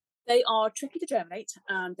 They are tricky to germinate,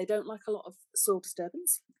 and they don't like a lot of soil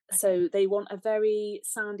disturbance. Okay. So they want a very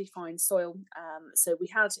sandy, fine soil. So we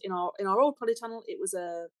had in our old polytunnel, it was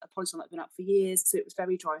a polytunnel that had been up for years, so it was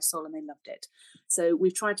very dry soil, and they loved it. So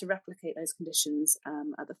we've tried to replicate those conditions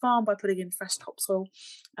at the farm by putting in fresh topsoil.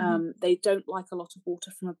 They don't like a lot of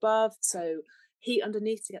water from above, so heat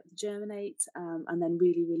underneath to get them to germinate, and then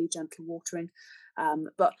really, really gentle watering.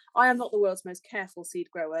 But I am not the world's most careful seed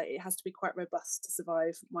grower. It has to be quite robust to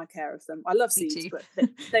survive my care of them. I love seeds, but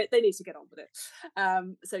they need to get on with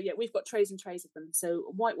it. So yeah, we've got trays and trays of them.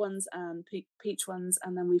 So white ones and peach ones,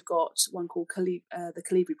 and then we've got one called the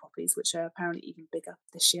Calibri poppies, which are apparently even bigger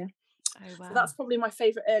this year. Oh wow! So that's probably my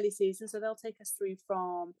favourite early season. So they'll take us through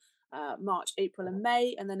from March, April, and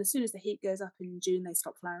May, and then as soon as the heat goes up in June, they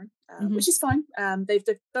stop flowering, which is fine. They've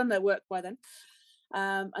done their work by then.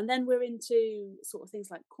 And then we're into sort of things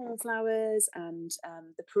like cornflowers and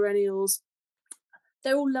the perennials.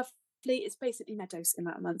 They're all lovely. It's basically meadows in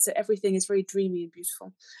that month, so everything is very dreamy and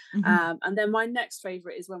beautiful. And then my next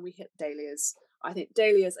favourite is when we hit dahlias. I think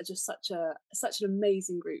dahlias are just such an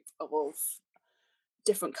amazing group of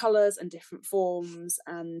different colours and different forms,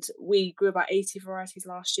 and we grew about 80 varieties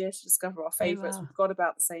last year to discover our favourites. wow. We've got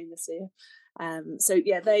about the same this year. So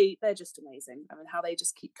yeah, they're just amazing. I mean, how they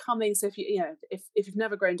just keep coming. So if if you've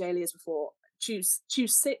never grown dahlias before, choose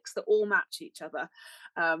 6 that all match each other,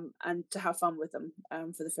 and to have fun with them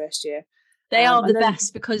for the first year. They are the and then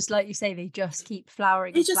best because, like you say, they just keep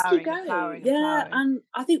flowering they and just keep flowering and going. flowering and Yeah, flowering. and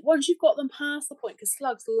I think once you've got them past the point, because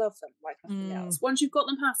slugs love them like nothing Mm. else. Once you've got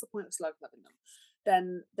them past the point of slugs loving them,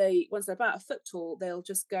 then once they're about a foot tall, they'll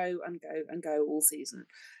just go and go and go all season.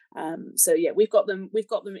 So yeah, we've got them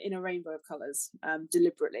in a rainbow of colours,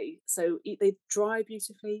 deliberately. So they dry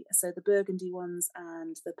beautifully. So the burgundy ones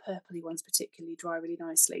and the purpley ones particularly dry really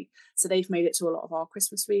nicely. So they've made it to a lot of our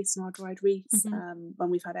Christmas wreaths and our dried wreaths,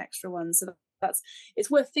 when we've had extra ones. So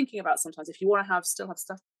it's worth thinking about sometimes if you want to still have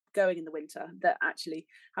stuff going in the winter, that actually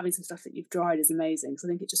having some stuff that you've dried is amazing. So I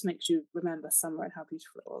think it just makes you remember summer and how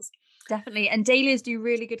beautiful it was. Definitely. And dahlias do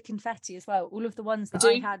really good confetti as well. All of the ones that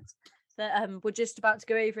I had that were just about to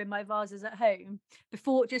go over in my vases at home,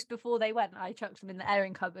 before they went, I chucked them in the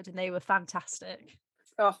airing cupboard and they were fantastic.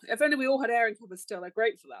 Oh, if only we all had airing cupboards still. They're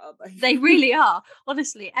great for that, aren't they? They really are.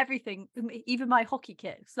 Honestly, everything, even my hockey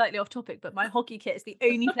kit, slightly off topic, but my hockey kit is the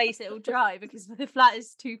only place it will dry because the flat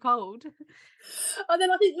is too cold. And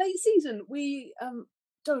then I think late season,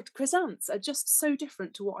 chrysanths are just so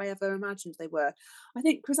different to what I ever imagined they were. I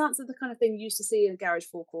think chrysanths are the kind of thing you used to see in garage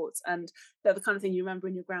forecourts, and they're the kind of thing you remember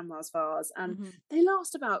in your grandma's vase. And they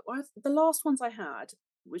last the last ones I had,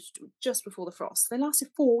 which just before the frost, they lasted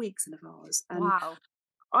 4 weeks in a vase. And Wow.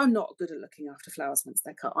 I'm not good at looking after flowers once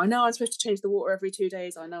they're cut. I know I'm supposed to change the water every 2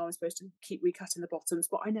 days. I know I'm supposed to keep recutting the bottoms,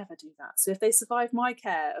 but I never do that. So if they survive my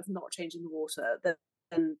care of not changing the water,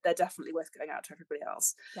 then they're definitely worth going out to everybody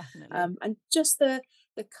else. Definitely. And just the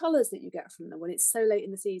colours that you get from them when it's so late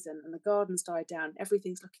in the season and the garden's died down,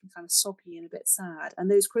 everything's looking kind of soggy and a bit sad. And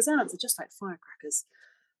those chrysanthemums are just like firecrackers.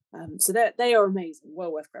 So they are amazing,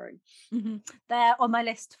 well worth growing. They're on my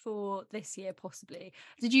list for this year, possibly.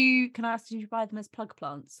 Did you buy them as plug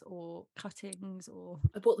plants or cuttings, or?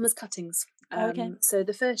 I bought them as cuttings. Okay. So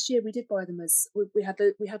the first year we did buy them as we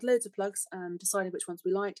had loads of plugs and decided which ones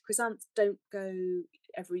we liked. Chrysanthemums don't go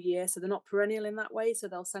every year, so they're not perennial in that way. So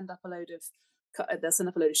they'll send up a load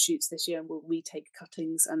of shoots this year, and we'll retake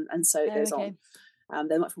cuttings, and so it goes on.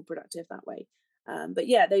 They're much more productive that way. But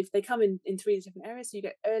yeah, they come in 3 different areas. So you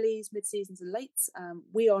get earlies, mid-seasons, and lates.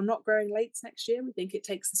 We are not growing lates next year. We think it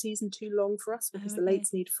takes the season too long for us because the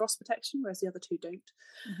lates need frost protection, whereas the other 2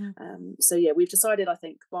 don't. So yeah, we've decided, I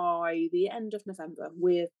think by the end of November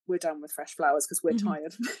we're done with fresh flowers because we're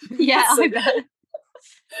tired. Yeah, I bet.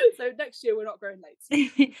 So next year we're not growing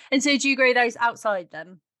lates. And so do you grow those outside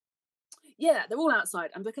then? Yeah, they're all outside,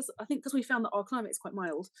 and because we found that our climate is quite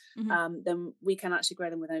mild, then we can actually grow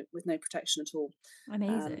them with no protection at all.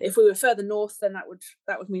 Amazing. If we were further north, then that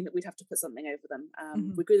would mean that we'd have to put something over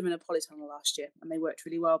them. We grew them in a polytunnel last year, and they worked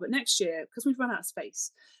really well. But next year, because we've run out of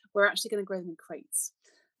space, we're actually going to grow them in crates.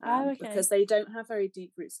 Because they don't have very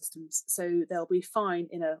deep root systems, so they'll be fine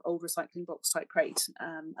in an old recycling box type crate,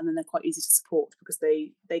 and then they're quite easy to support because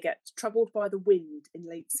they get troubled by the wind in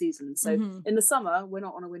late season. So in the summer, we're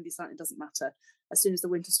not on a windy site; it doesn't matter. As soon as the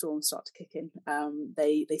winter storms start to kick in,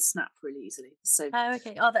 they snap really easily. So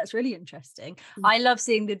that's really interesting. I love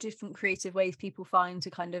seeing the different creative ways people find to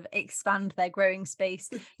kind of expand their growing space,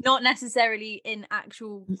 not necessarily in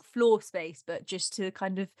actual floor space, but just to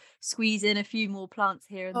kind of squeeze in a few more plants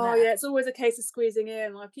here and there. Oh yeah, it's always a case of squeezing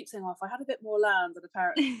in. I keep saying, if I had a bit more land, and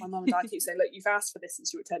apparently my mum and dad keep saying, look, you've asked for this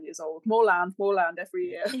since you were 10 years old. More land every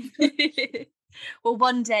year. Well,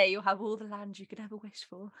 one day you'll have all the land you could ever wish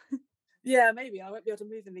for. Yeah, maybe I won't be able to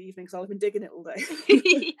move in the evening because I'll have been digging it all day.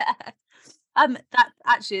 Yeah. That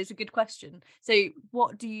actually is a good question. So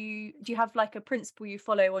what do you have, like a principle you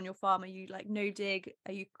follow on your farm? Are you like no dig?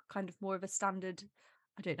 Are you kind of more of a standard?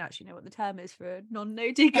 I don't actually know what the term is for a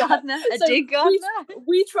no dig gardener. Dig gardener.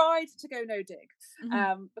 We tried to go no dig,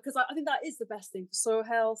 because I think that is the best thing for soil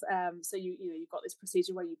health. So you've got this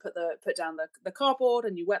procedure where you put down the cardboard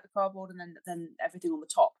and you wet the cardboard and then everything on the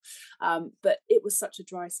top. But it was such a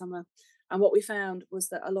dry summer. And what we found was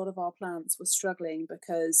that a lot of our plants were struggling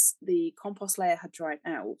because the compost layer had dried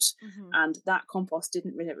out, and that compost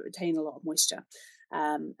didn't really retain a lot of moisture.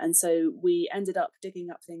 And so we ended up digging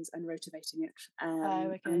up things and rotivating it.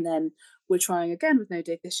 And then we're trying again with no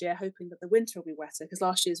dig this year, hoping that the winter will be wetter, because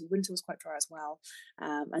last year's winter was quite dry as well.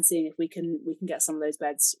 And seeing if we can get some of those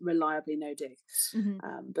beds reliably no dig.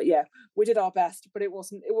 But yeah, we did our best, but it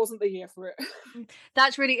wasn't the year for it.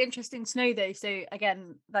 That's really interesting to know though. So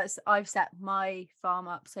again, I've set my farm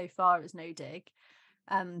up so far as no dig.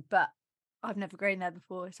 But I've never grown there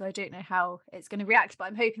before, so I don't know how it's going to react, but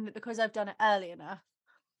I'm hoping that because I've done it early enough,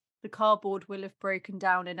 the cardboard will have broken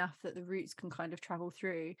down enough that the roots can kind of travel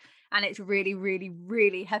through. And it's really, really,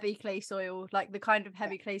 really heavy clay soil, like the kind of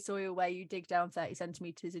heavy clay soil where you dig down 30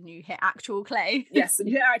 centimeters and you hit actual clay. Yes, and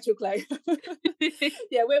you hit actual clay.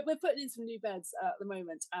 Yeah, we're putting in some new beds at the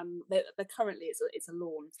moment. They're currently it's a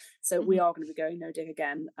lawn, so we are going to be going no dig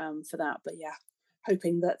again for that. But yeah,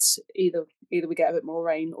 hoping that either we get a bit more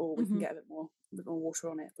rain or we can get a bit more water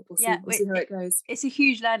on it. But we'll see how it goes. It's a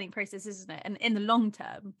huge learning process, isn't it? And in the long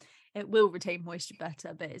term, it will retain moisture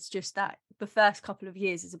better. But it's just that the first couple of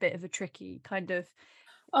years is a bit of a tricky kind of.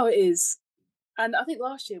 Oh, it is. And I think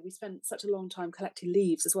last year we spent such a long time collecting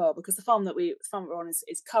leaves as well, because the farm we're on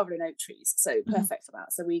is covered in oak trees, so perfect for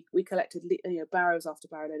that. So we collected barrows after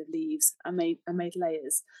barrow load of leaves and made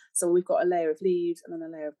layers. So we've got a layer of leaves and then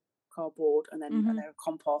a layer of cardboard and then a layer of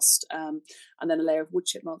compost and then a layer of wood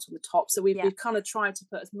chip mulch on the top. So we've kind of tried to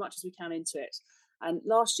put as much as we can into it. And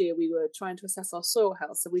last year we were trying to assess our soil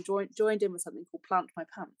health, so we joined in with something called Plant My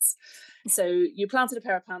Pants. So you planted a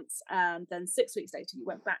pair of pants, and then 6 weeks later you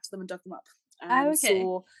went back to them and dug them up and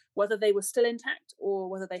saw whether they were still intact or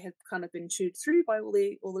whether they had kind of been chewed through by all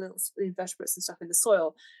the little invertebrates and stuff in the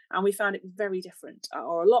soil. And we found it very different at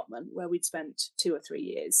our allotment, where we'd spent 2 or 3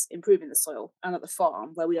 years improving the soil, and at the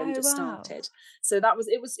farm where we only just started. So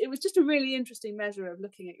it was just a really interesting measure of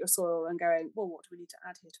looking at your soil and going, well, what do we need to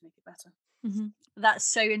add here to make it better? That's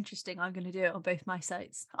so interesting. I'm going to do it on both my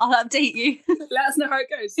sites. I'll update you. Let us know how it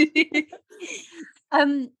goes.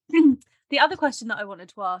 The other question that I wanted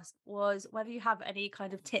to ask was whether you have any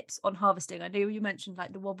kind of tips on harvesting. I know you mentioned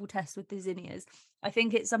like the wobble test with the zinnias. I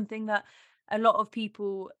think it's something that a lot of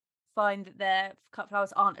people find that their cut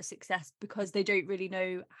flowers aren't a success because they don't really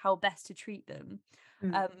know how best to treat them.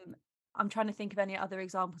 I'm trying to think of any other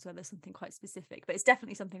examples where there's something quite specific, but it's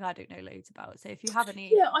definitely something I don't know loads about. So if you have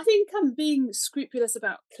any. Yeah, I think being scrupulous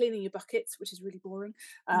about cleaning your buckets, which is really boring,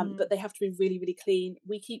 but they have to be really, really clean.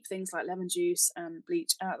 We keep things like lemon juice and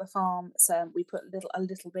bleach out of the farm, so we put a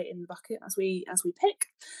little bit in the bucket as we pick.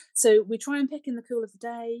 So we try and pick in the cool of the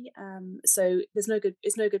day. So it's no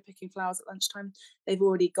good picking flowers at lunchtime. They've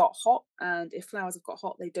already got hot, and if flowers have got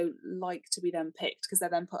hot, they don't like to be then picked because they're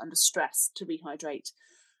then put under stress to rehydrate.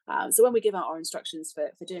 So when we give out our instructions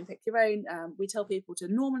for doing pick your own, we tell people to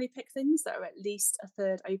normally pick things that are at least a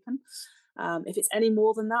third open. If it's any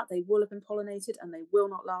more than that, they will have been pollinated and they will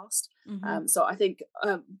not last. So I think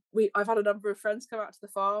I've had a number of friends come out to the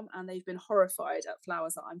farm and they've been horrified at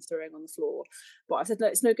flowers that I'm throwing on the floor. But I said, no,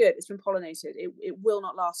 it's no good. It's been pollinated. It will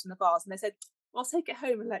not last in the vase. And they said, I'll take it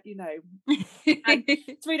home and let you know. And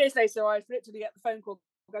 3 days later, I literally get the phone call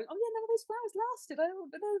going, oh yeah, none of those flowers lasted. I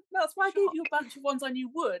don't know. That's why I gave you a bunch of ones I knew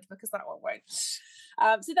would, because that one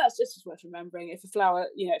won't. So that's just worth remembering. If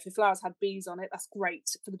your flowers had bees on it, that's great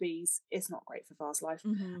for the bees. It's not great for vase life.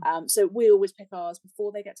 So we always pick ours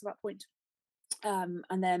before they get to that point.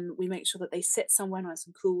 And then we make sure that they sit somewhere nice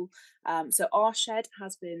and cool. So our shed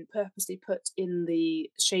has been purposely put in the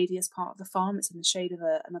shadiest part of the farm. It's in the shade of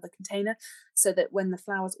another container, so that when the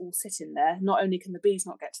flowers all sit in there, not only can the bees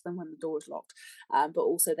not get to them when the door is locked, but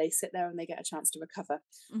also they sit there and they get a chance to recover.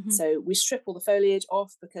 So we strip all the foliage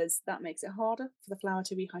off because that makes it harder for the flower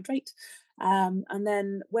to rehydrate. And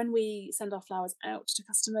then when we send our flowers out to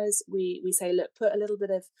customers, we say, look, put a little bit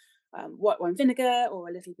of white wine vinegar or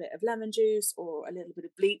a little bit of lemon juice or a little bit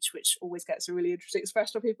of bleach, which always gets a really interesting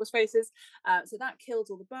expression on people's faces. So that kills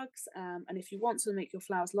all the bugs. And if you want to make your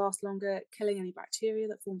flowers last longer, killing any bacteria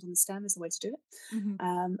that forms on the stem is the way to do it.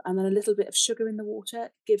 And then a little bit of sugar in the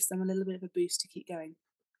water gives them a little bit of a boost to keep going.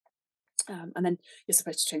 And then you're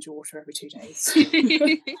supposed to change your water every 2 days.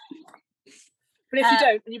 But if you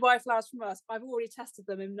don't, and you buy flowers from us, I've already tested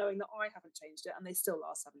them in knowing that I haven't changed it, and they still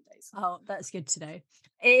last 7 days. Oh, that's good to know.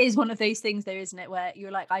 It is one of those things, though, isn't it, where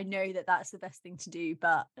you're like, I know that that's the best thing to do,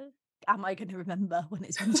 but am I going to remember when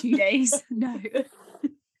it's been 2 days? No.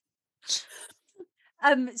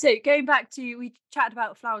 So going back to, we chatted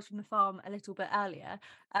about flowers from the farm a little bit earlier,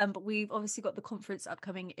 but we've obviously got the conference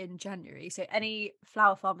upcoming in January. So any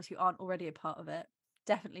flower farmers who aren't already a part of it,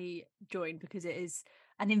 definitely join, because it is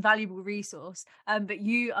an invaluable resource. But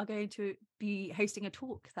you are going to be hosting a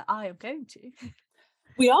talk that I am going to.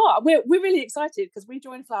 We are. We're really excited because we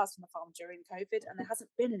joined Flowers from the Farm during COVID, and there hasn't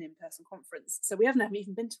been an in-person conference, so we haven't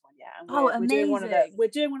even been to one yet. And amazing! We're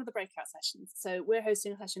doing one of the breakout sessions. So we're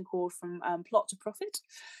hosting a session called From Plot to Profit.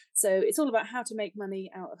 So it's all about how to make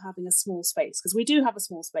money out of having a small space, because we do have a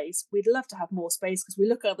small space. We'd love to have more space because we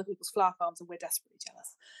look at other people's flower farms and we're desperately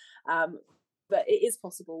jealous. but it is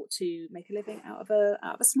possible to make a living out of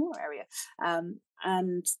a small area.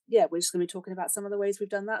 And yeah, we're just going to be talking about some of the ways we've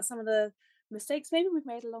done that, some of the mistakes maybe we've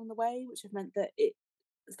made along the way, which have meant that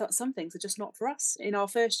some things are just not for us. In our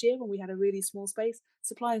first year, when we had a really small space,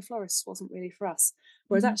 supplying florists wasn't really for us.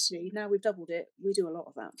 Whereas actually now we've doubled it, we do a lot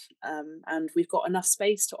of that, and we've got enough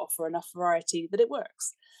space to offer enough variety that it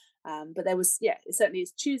works. But there was, it certainly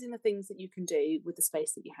is choosing the things that you can do with the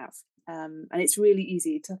space that you have. And it's really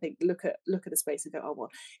easy to think, look at the space and go, oh,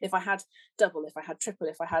 well, if I had double, if I had triple,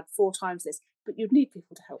 if I had 4 times this, but you'd need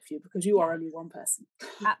people to help you because you are only one person.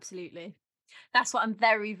 Absolutely. That's what I'm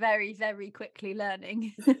very, very, very quickly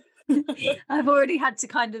learning. I've already had to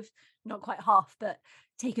kind of, not quite half, but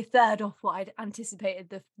take a third off what I'd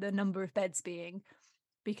anticipated the number of beds being,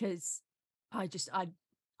 because I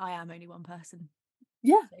am only one person.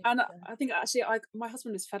 Yeah, and I think actually my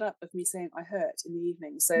husband was fed up of me saying I hurt in the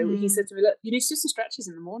evening. So he said to me, look, you need to do some stretches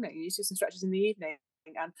in the morning, you need to do some stretches in the evening.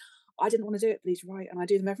 And I didn't want to do it, but he's right. And I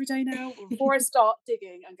do them every day now before I start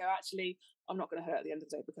digging and go, actually, I'm not going to hurt at the end of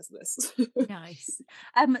the day because of this. Nice.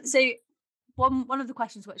 So one of the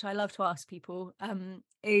questions which I love to ask people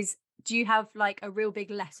is, do you have like a real big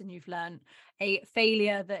lesson you've learned, a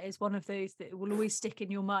failure that is one of those that will always stick in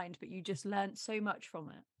your mind, but you just learned so much from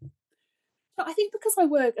it? I think because I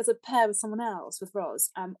work as a pair with someone else, with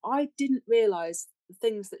Roz, I didn't realise the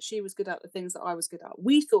things that she was good at, the things that I was good at.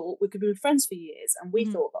 We thought we could be friends for years, and we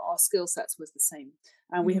thought that our skill sets was the same.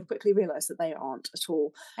 And we have quickly realised that they aren't at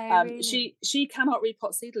all. Really? She cannot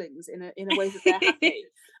repot seedlings in a way that they're happy.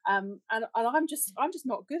 And I'm just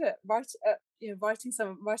not good at writing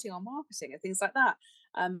our marketing and things like that.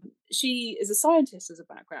 She is a scientist as a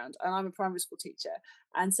background, and I'm a primary school teacher,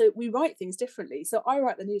 and so we write things differently. So I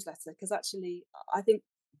write the newsletter because actually I think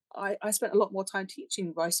I spent a lot more time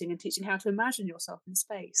teaching writing and teaching how to imagine yourself in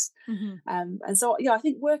space. And so I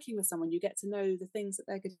think working with someone, you get to know the things that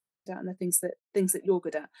they're good at and the things that you're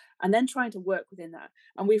good at, and then trying to work within that.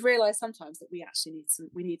 And we've realized sometimes that we actually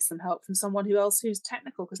need some help from someone who's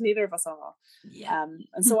technical, because neither of us are.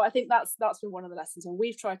 And so I think that's been one of the lessons when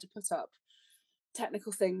we've tried to put up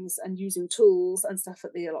technical things and using tools and stuff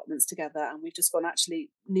at the allotments together, and we've just gone, actually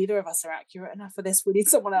neither of us are accurate enough for this, we need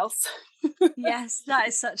someone else. Yes, that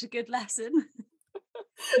is such a good lesson.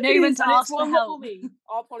 No one to ask for help.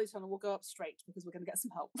 Our polytunnel will go up straight because we're going to get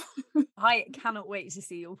some help. I cannot wait to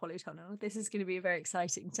see your polytunnel. This is going to be a very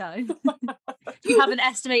exciting time. Do you have an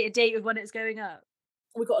estimated date of when it's going up?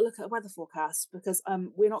 We've got to look at a weather forecast, because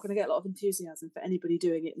we're not going to get a lot of enthusiasm for anybody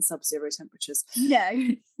doing it in sub-zero temperatures.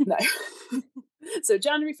 No. So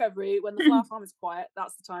January, February, when the flower farm is quiet,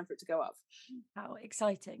 that's the time for it to go up. How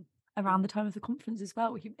exciting. Around the time of the conference as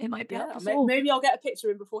well. It might be up before. Maybe I'll get a picture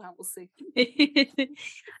in beforehand, we'll see.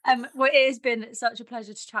 Well, it has been such a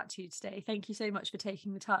pleasure to chat to you today. Thank you so much for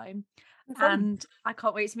taking the time. And I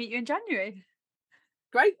can't wait to meet you in January.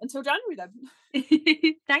 Great, until January then.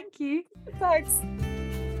 Thank you. Thanks.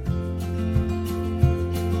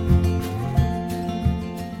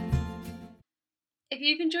 If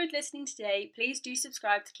you've enjoyed listening today, please do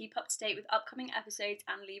subscribe to keep up to date with upcoming episodes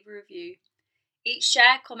and leave a review. Each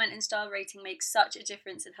share, comment and star rating makes such a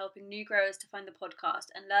difference in helping new growers to find the podcast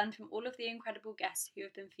and learn from all of the incredible guests who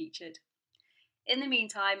have been featured. In the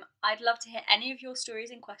meantime, I'd love to hear any of your stories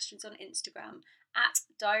and questions on Instagram at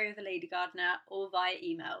Diary of a Lady Gardener, or via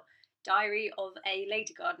email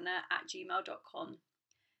diaryofaLadyGardener@gmail.com.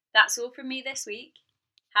 That's all from me this week.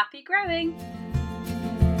 Happy growing!